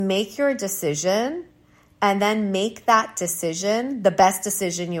make your decision and then make that decision the best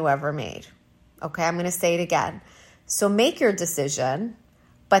decision you ever made. Okay, I'm going to say it again. So make your decision,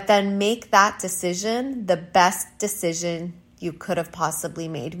 but then make that decision the best decision you could have possibly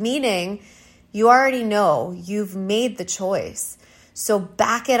made. Meaning, you already know you've made the choice. So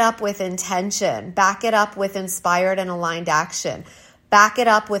back it up with intention, back it up with inspired and aligned action, back it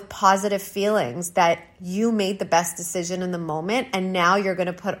up with positive feelings that you made the best decision in the moment. And now you're going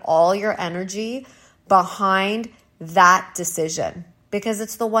to put all your energy behind that decision because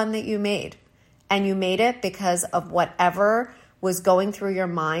it's the one that you made. And you made it because of whatever was going through your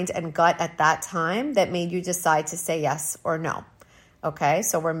mind and gut at that time that made you decide to say yes or no. Okay,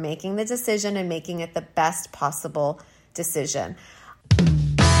 so we're making the decision and making it the best possible decision.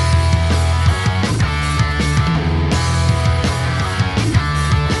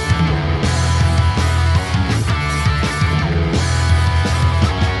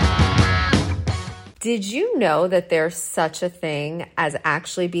 Did you know that there's such a thing as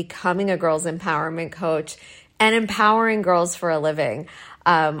actually becoming a girls empowerment coach and empowering girls for a living?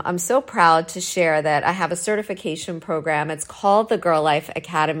 I'm so proud to share that I have a certification program. It's called the Girl Life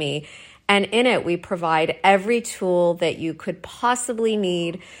Academy. And in it, we provide every tool that you could possibly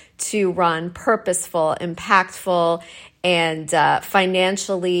need to run purposeful, impactful, and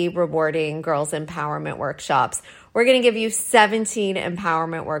financially rewarding girls empowerment workshops. We're going to give you 17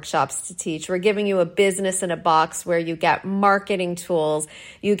 empowerment workshops to teach. We're giving you a business in a box where you get marketing tools,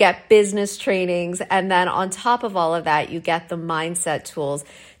 you get business trainings, and then on top of all of that, you get the mindset tools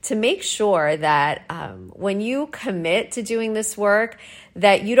to make sure that when you commit to doing this work,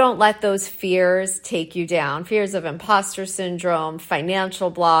 that you don't let those fears take you down. Fears of imposter syndrome, financial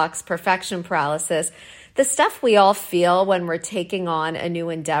blocks, perfection paralysis, the stuff we all feel when we're taking on a new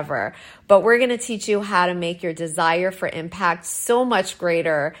endeavor. But we're going to teach you how to make your desire for impact so much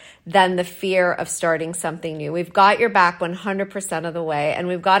greater than the fear of starting something new. We've got your back 100% of the way, and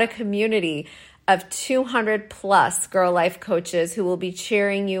we've got a community of 200 plus Girl Life coaches who will be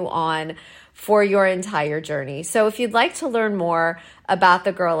cheering you on for your entire journey. So if you'd like to learn more about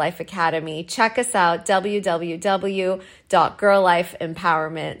the Girl Life Academy, check us out,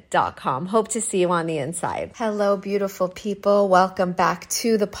 www.girllifeempowerment.com. Hope to see you on the inside. Hello, beautiful people. Welcome back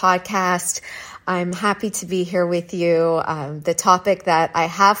to the podcast. I'm happy to be here with you. The topic that I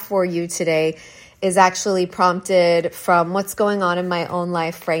have for you today is actually prompted from what's going on in my own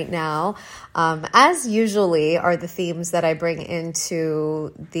life right now. As usually are the themes that I bring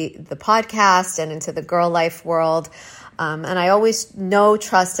into the podcast and into the girl life world. And I always know,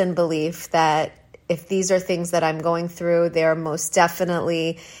 trust, and believe that if these are things that I'm going through, they're most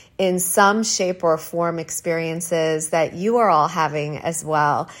definitely in some shape or form experiences that you are all having as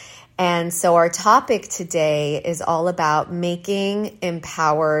well. And so our topic today is all about making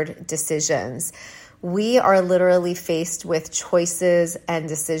empowered decisions. We are literally faced with choices and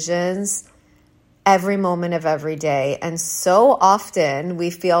decisions every moment of every day. And so often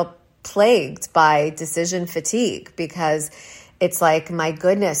we feel plagued by decision fatigue because it's like, my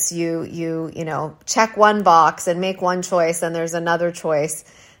goodness, you check one box and make one choice and there's another choice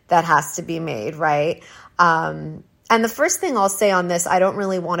that has to be made, right? And the first thing I'll say on this, I don't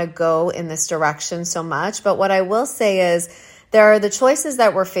really want to go in this direction so much, but what I will say is there are the choices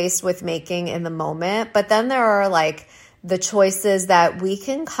that we're faced with making in the moment, but then there are like the choices that we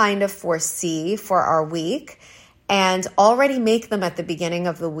can kind of foresee for our week and already make them at the beginning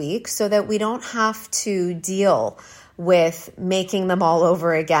of the week so that we don't have to deal with making them all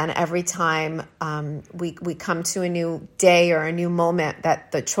over again every time we come to a new day or a new moment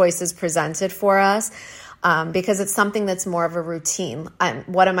that the choice is presented for us. Because it's something that's more of a routine.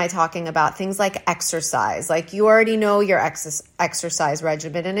 What am I talking about? Things like exercise. Like you already know your exercise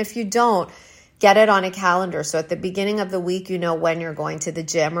regimen. And if you don't, get it on a calendar. So at the beginning of the week, you know when you're going to the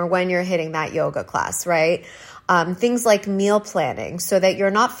gym or when you're hitting that yoga class, right? Things like meal planning so that you're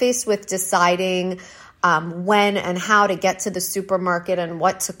not faced with deciding when and how to get to the supermarket and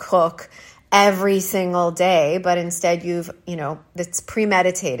what to cook every single day, but instead it's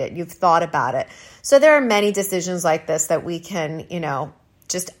premeditated. You've thought about it. So there are many decisions like this that we can,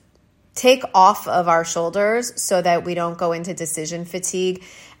 just take off of our shoulders so that we don't go into decision fatigue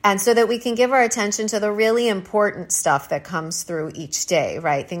and so that we can give our attention to the really important stuff that comes through each day,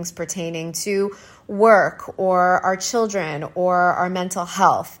 right? Things pertaining to work or our children or our mental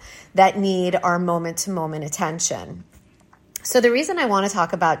health that need our moment-to-moment attention. So the reason I want to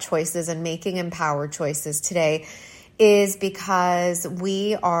talk about choices and making empowered choices today is because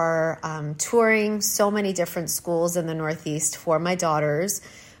we are touring so many different schools in the Northeast for my daughters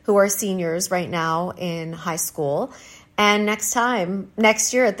who are seniors right now in high school. And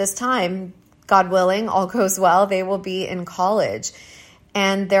next year at this time, God willing, all goes well, they will be in college.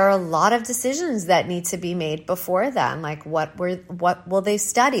 And there are a lot of decisions that need to be made before then. Like what will they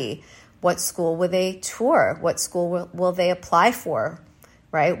study? What school will they tour? What school will they apply for?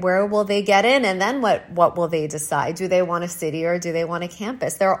 Right? Where will they get in? And then what will they decide? Do they want a city or do they want a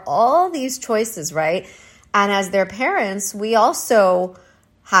campus? There are all these choices, right? And as their parents, we also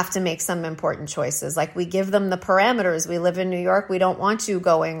have to make some important choices. Like we give them the parameters. We live in New York. We don't want you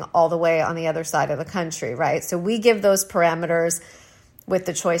going all the way on the other side of the country, right? So we give those parameters with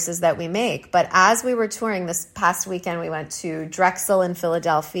the choices that we make. But as we were touring this past weekend, we went to Drexel in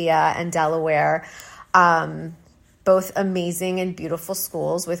Philadelphia and Delaware, both amazing and beautiful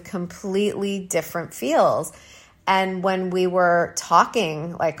schools with completely different feels. And when we were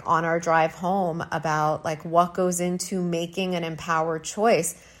talking like on our drive home about like what goes into making an empowered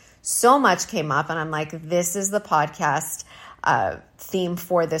choice, so much came up. And I'm like, this is the podcast theme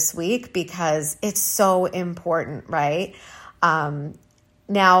for this week because it's so important, right?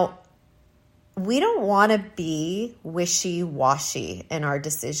 Now, we don't want to be wishy-washy in our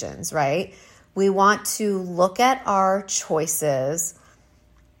decisions, right? We want to look at our choices,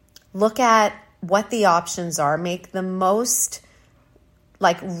 look at what the options are, make the most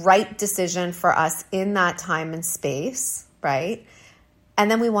like right decision for us in that time and space, right?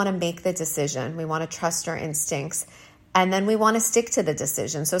 And then we want to make the decision. We want to trust our instincts. And then we want to stick to the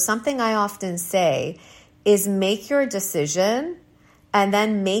decision. So something I often say is make your decision and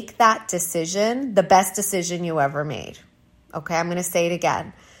then make that decision the best decision you ever made. Okay, I'm going to say it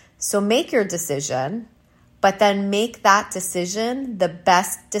again. So make your decision, but then make that decision the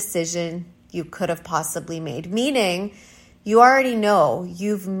best decision you could have possibly made. Meaning, you already know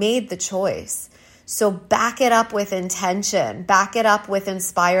you've made the choice. So back it up with intention, back it up with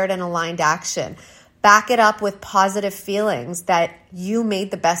inspired and aligned action, back it up with positive feelings that you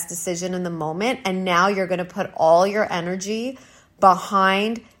made the best decision in the moment. And now you're going to put all your energy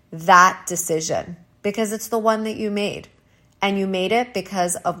behind that decision because it's the one that you made. And you made it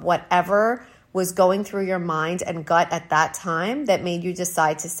because of whatever was going through your mind and gut at that time that made you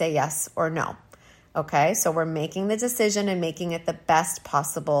decide to say yes or no. Okay, so we're making the decision and making it the best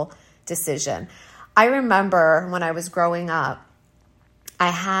possible decision. I remember when I was growing up, I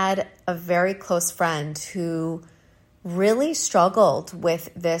had a very close friend who really struggled with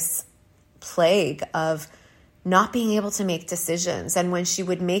this plague of not being able to make decisions. And when she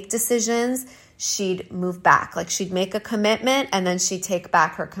would make decisions, she'd move back. Like she'd make a commitment and then she'd take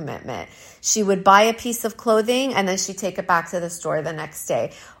back her commitment. She would buy a piece of clothing and then she'd take it back to the store the next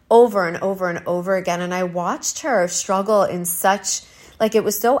day, over and over and over again. And I watched her struggle in such, like it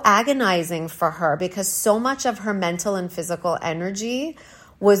was so agonizing for her because so much of her mental and physical energy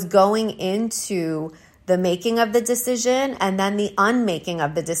was going into the making of the decision and then the unmaking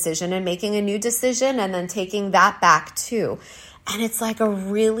of the decision and making a new decision and then taking that back too. And it's like a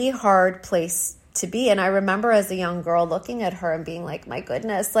really hard place to be. And I remember as a young girl looking at her and being like, my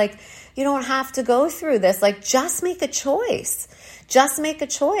goodness, like you don't have to go through this. Like just make a choice. Just make a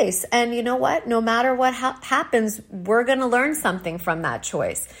choice. And you know what? No matter what happens, we're going to learn something from that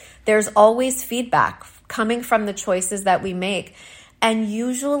choice. There's always feedback coming from the choices that we make. And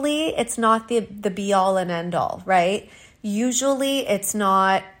usually it's not the be all and end all, right? Usually it's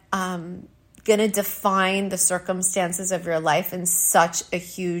not going to define the circumstances of your life in such a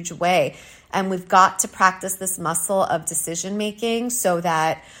huge way. And we've got to practice this muscle of decision making so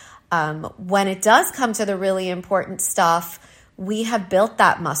that when it does come to the really important stuff, we have built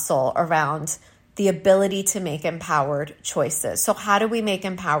that muscle around the ability to make empowered choices. So how do we make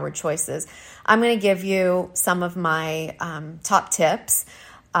empowered choices? I'm going to give you some of my top tips.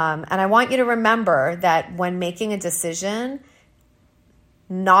 And I want you to remember that when making a decision,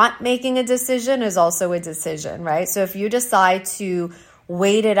 not making a decision is also a decision, right? So if you decide to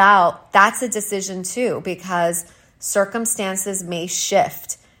wait it out, that's a decision too, because circumstances may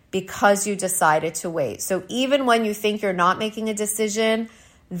shift because you decided to wait. So even when you think you're not making a decision,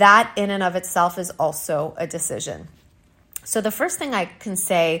 that in and of itself is also a decision. So the first thing I can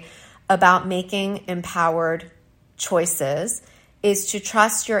say about making empowered choices is to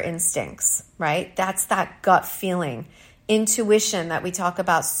trust your instincts, right? That's that gut feeling, intuition that we talk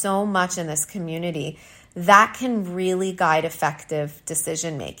about so much in this community. That can really guide effective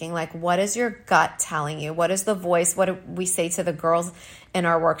decision making. Like, what is your gut telling you? What is the voice? What do we say to the girls in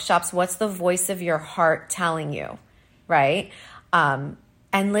our workshops? What's the voice of your heart telling you, right? And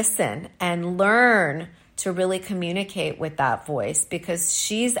listen and learn to really communicate with that voice because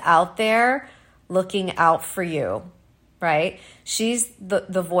she's out there looking out for you, right? She's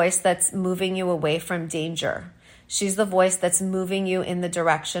the voice that's moving you away from danger. She's the voice that's moving you in the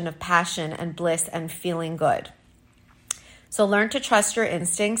direction of passion and bliss and feeling good. So learn to trust your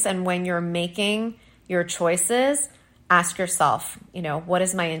instincts. And when you're making your choices, ask yourself, what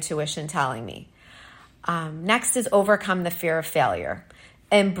is my intuition telling me? Next is overcome the fear of failure.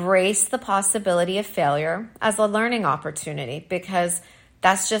 Embrace the possibility of failure as a learning opportunity, because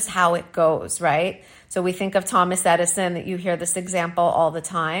that's just how it goes, right? So we think of Thomas Edison, that you hear this example all the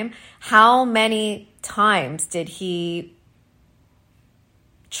time. How many times did he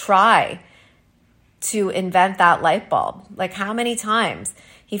try to invent that light bulb? Like, how many times?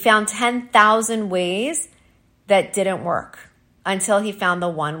 He found 10,000 ways that didn't work until he found the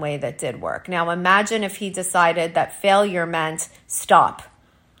one way that did work. Now imagine if he decided that failure meant stop.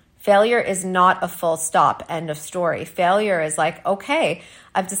 Failure is not a full stop, end of story. Failure is like, okay,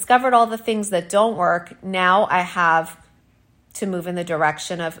 I've discovered all the things that don't work. Now I have to move in the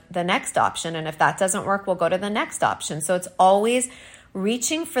direction of the next option. And if that doesn't work, we'll go to the next option. So it's always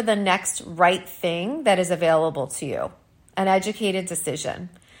reaching for the next right thing that is available to you, an educated decision.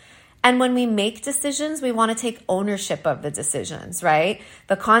 And when we make decisions, we want to take ownership of the decisions, right?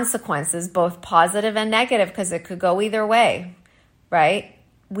 The consequences, both positive and negative, because it could go either way, right?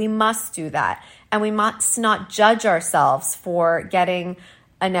 We must do that. And we must not judge ourselves for getting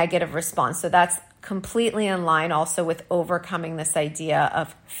a negative response. So that's completely in line also with overcoming this idea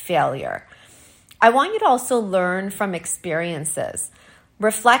of failure. I want you to also learn from experiences.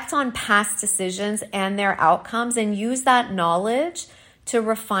 Reflect on past decisions and their outcomes and use that knowledge to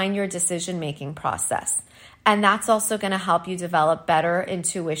refine your decision-making process. And that's also going to help you develop better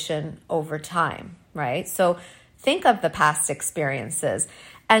intuition over time, right? So think of the past experiences.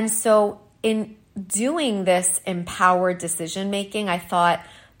 And so in doing this empowered decision-making, I thought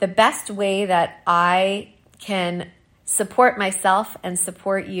the best way that I can support myself and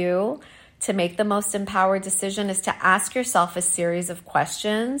support you to make the most empowered decision is to ask yourself a series of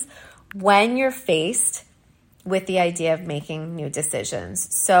questions when you're faced with the idea of making new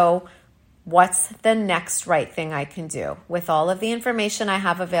decisions. So what's the next right thing I can do? With all of the information I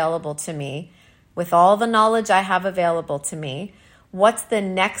have available to me, with all the knowledge I have available to me, what's the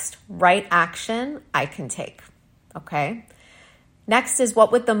next right action I can take? Okay. Next is,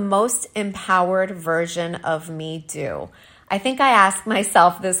 what would the most empowered version of me do? I think I ask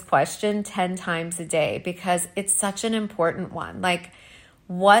myself this question 10 times a day because it's such an important one. Like,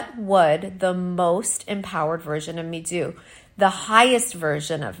 what would the most empowered version of me do? The highest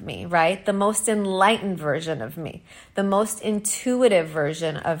version of me, right? The most enlightened version of me, the most intuitive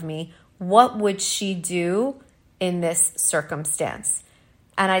version of me. What would she do in this circumstance?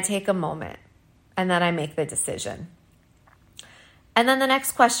 And I take a moment and then I make the decision. And then the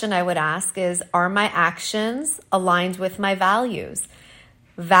next question I would ask is, are my actions aligned with my values?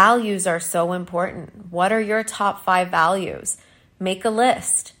 Values are so important. What are your top 5 values? Make a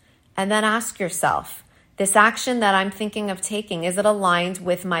list and then ask yourself, this action that I'm thinking of taking, is it aligned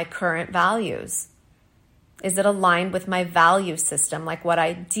with my current values? Is it aligned with my value system, like what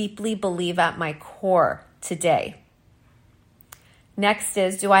I deeply believe at my core today? Next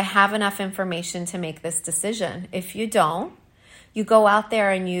is, do I have enough information to make this decision? If you don't, you go out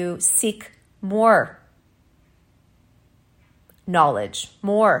there and you seek more knowledge,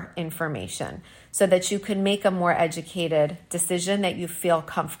 more information, so that you can make a more educated decision that you feel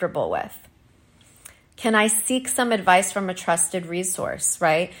comfortable with. Can I seek some advice from a trusted resource,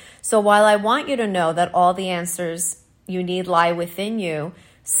 right? So while I want you to know that all the answers you need lie within you,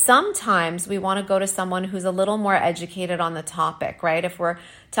 sometimes we want to go to someone who's a little more educated on the topic, right? If we're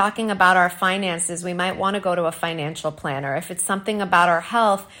talking about our finances, we might want to go to a financial planner. If it's something about our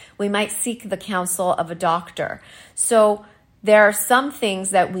health, we might seek the counsel of a doctor. So there are some things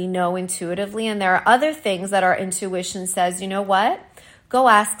that we know intuitively, and there are other things that our intuition says, you know what? Go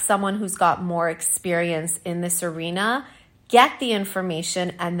ask someone who's got more experience in this arena, get the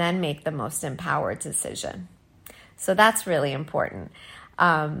information, and then make the most empowered decision. So that's really important.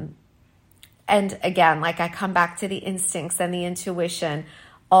 And again, like I come back to the instincts and the intuition,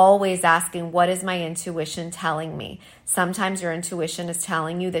 always asking, what is my intuition telling me? Sometimes your intuition is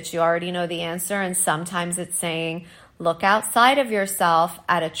telling you that you already know the answer, and sometimes it's saying, look outside of yourself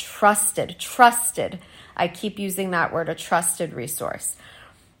at a trusted, I keep using that word, a trusted resource.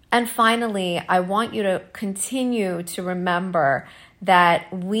 And finally, I want you to continue to remember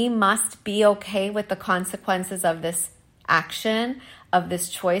that we must be okay with the consequences of this action, of this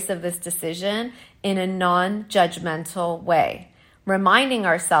choice, of this decision in a non-judgmental way. Reminding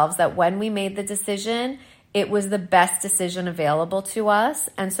ourselves that when we made the decision, it was the best decision available to us.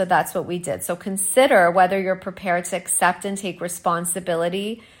 And so that's what we did. So consider whether you're prepared to accept and take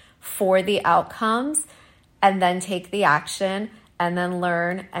responsibility for the outcomes and then take the action and then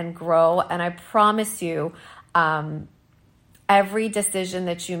learn and grow. And I promise you, every decision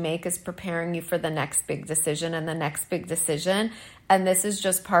that you make is preparing you for the next big decision and the next big decision. And this is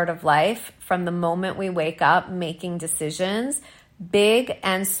just part of life. From the moment we wake up, making decisions, big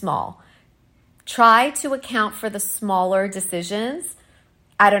and small. Try to account for the smaller decisions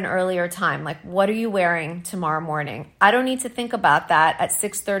at an earlier time. Like, what are you wearing tomorrow morning? I don't need to think about that at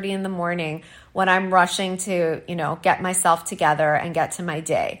 6:30 in the morning when I'm rushing to, get myself together and get to my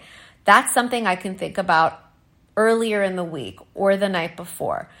day. That's something I can think about earlier in the week or the night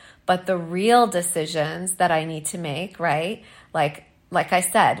before. But the real decisions that I need to make, right? Like I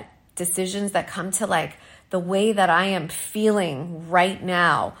said, decisions that come to like the way that I am feeling right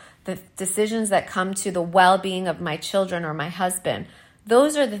now, the decisions that come to the well-being of my children or my husband,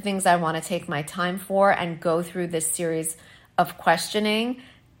 those are the things I want to take my time for and go through this series of questioning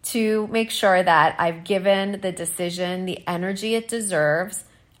to make sure that I've given the decision the energy it deserves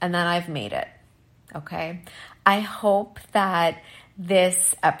and that I've made it. Okay? I hope that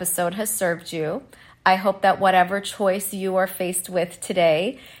this episode has served you. I hope that whatever choice you are faced with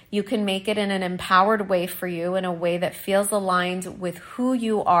today, you can make it in an empowered way for you, in a way that feels aligned with who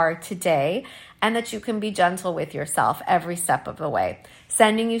you are today, and that you can be gentle with yourself every step of the way.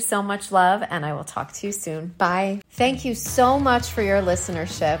 Sending you so much love, and I will talk to you soon. Bye. Thank you so much for your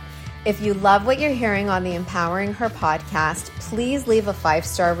listenership. If you love what you're hearing on the Empowering Her podcast, please leave a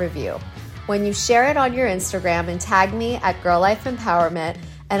 5-star review. When you share it on your Instagram and tag me at Girl Life Empowerment,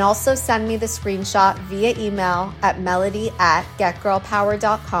 and also send me the screenshot via email at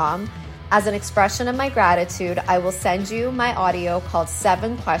melody@getgirlpower.com. As an expression of my gratitude, I will send you my audio called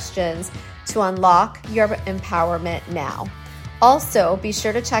 7 Questions to Unlock Your Empowerment Now. Also, be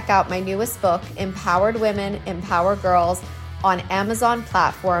sure to check out my newest book, Empowered Women, Empower Girls, on Amazon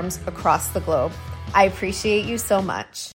platforms across the globe. I appreciate you so much.